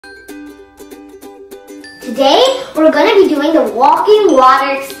Today, we're going to be doing the walking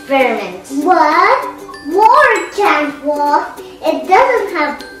water experiment. What? Water can't walk. It doesn't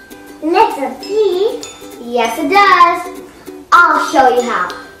have legs or feet. Yes, it does. I'll show you how.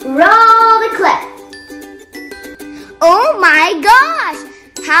 Roll the clip. Oh my gosh!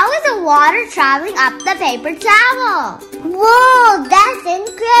 How is the water traveling up the paper towel? Whoa, that's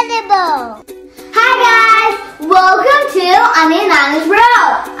incredible. Hi guys! Welcome to Anay and Aahna's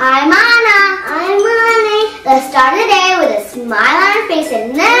Row. I'm Anna. I'm Anay. Let's start the day with a smile on our face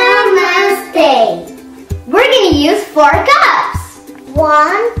and namaste. We're going to use 4 cups.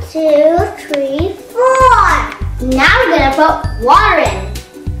 1, 2, 3, 4. Now we're going to put water in.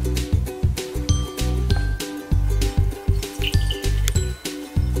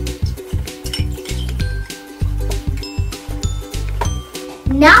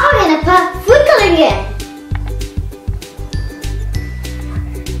 Now we're going to put food coloring in.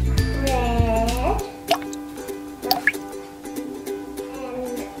 Red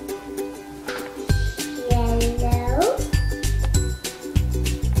and yellow.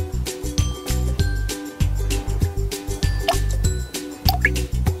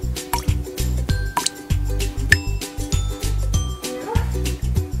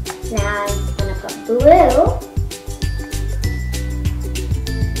 Now I'm going to put blue.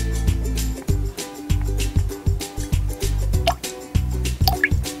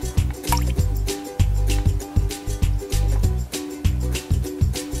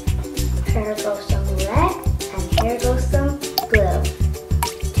 Here goes some red, and here goes some blue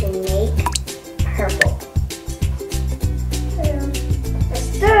to make purple. Let's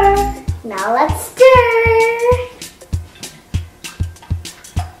stir. Now let's stir.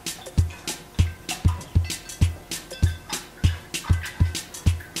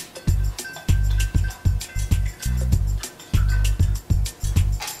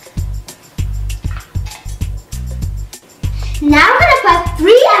 Now we're going to put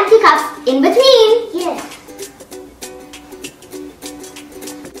 3 empty cups in between. Yes.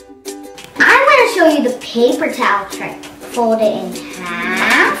 I'm going to show you the paper towel trick. Fold it in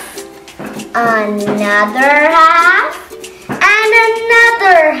half, another half, and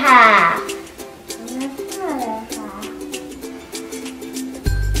another half.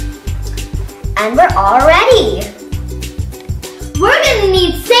 And we're all ready. We're going to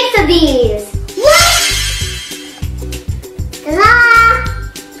need 6 of these. Ta-da!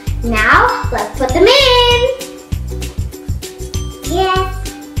 Now, let's put them in. Yes.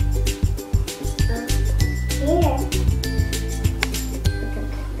 Here. Put them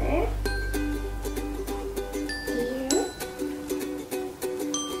there. Here.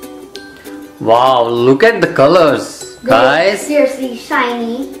 Wow, look at the colors, guys. Seriously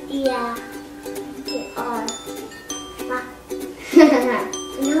shiny. Yeah. They are.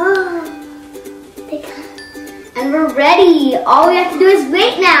 No. They got. And we're ready. All we have to do is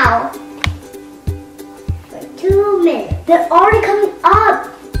wait now. For 2 minutes. They're already coming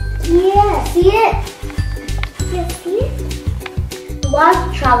up. Yeah. See it? You see it? The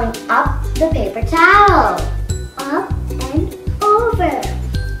water's traveling up the paper towel. Up and over.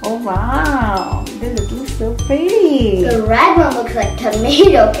 Oh wow, they look so pretty. The red one looks like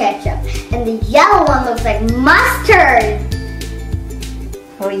tomato ketchup. And the yellow one looks like mustard.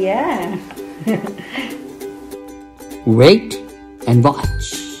 Oh yeah. Wait and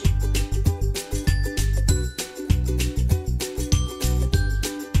watch.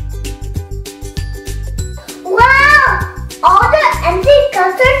 Wow! All the empty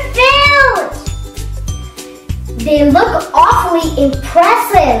cups are filled. They look awfully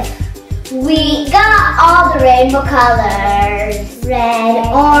impressive. We got all the rainbow colors. Red,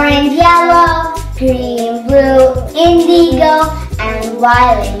 orange, yellow, green, blue, indigo, and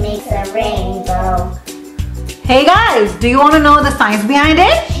violet makes a rainbow. Hey guys, do you want to know the science behind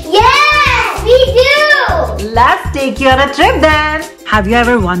it? Yes, we do! Let's take you on a trip then. Have you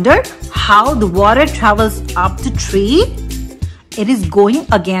ever wondered how the water travels up the tree? It is going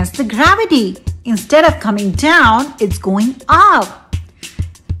against the gravity. Instead of coming down, it's going up.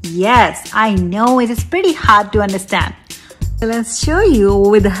 Yes, I know it is pretty hard to understand. Let's show you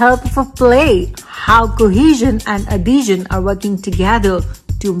with the help of a play how cohesion and adhesion are working together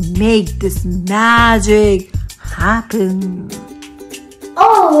to make this magic happen.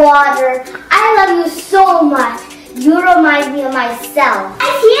 Oh, water, I love you so much. You remind me of myself. I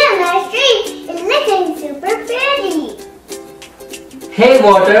see a nice tree. It's looking super pretty. Hey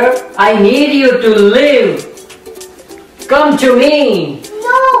water, I need you to live. Come to me.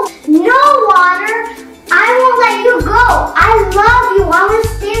 No, water. I won't let you go. I love you. I want to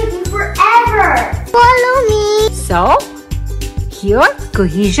stay with you forever. Follow me. So, here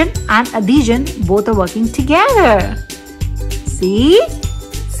Cohesion and adhesion both are working together. See?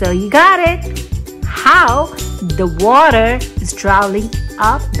 So you got it. How the water is traveling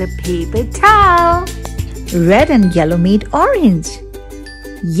up the paper towel. Red and yellow made orange.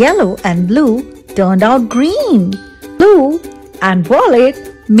 Yellow and blue turned out green. Blue and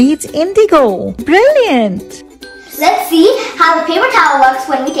violet made indigo. Brilliant! Let's see how the paper towel works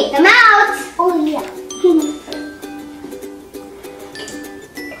when we take them out. Oh yeah.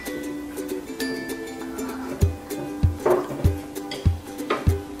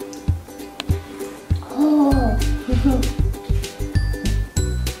 Oh.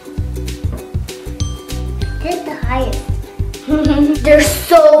 This is the highest. They're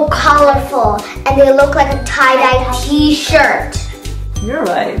so colorful and they look like a tie-dye t-shirt. You're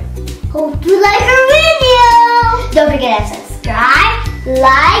right. Hope you like our video. Don't forget to subscribe,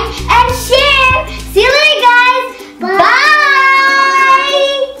 like, and share. See you later, guys. Bye.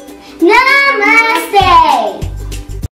 Namaste.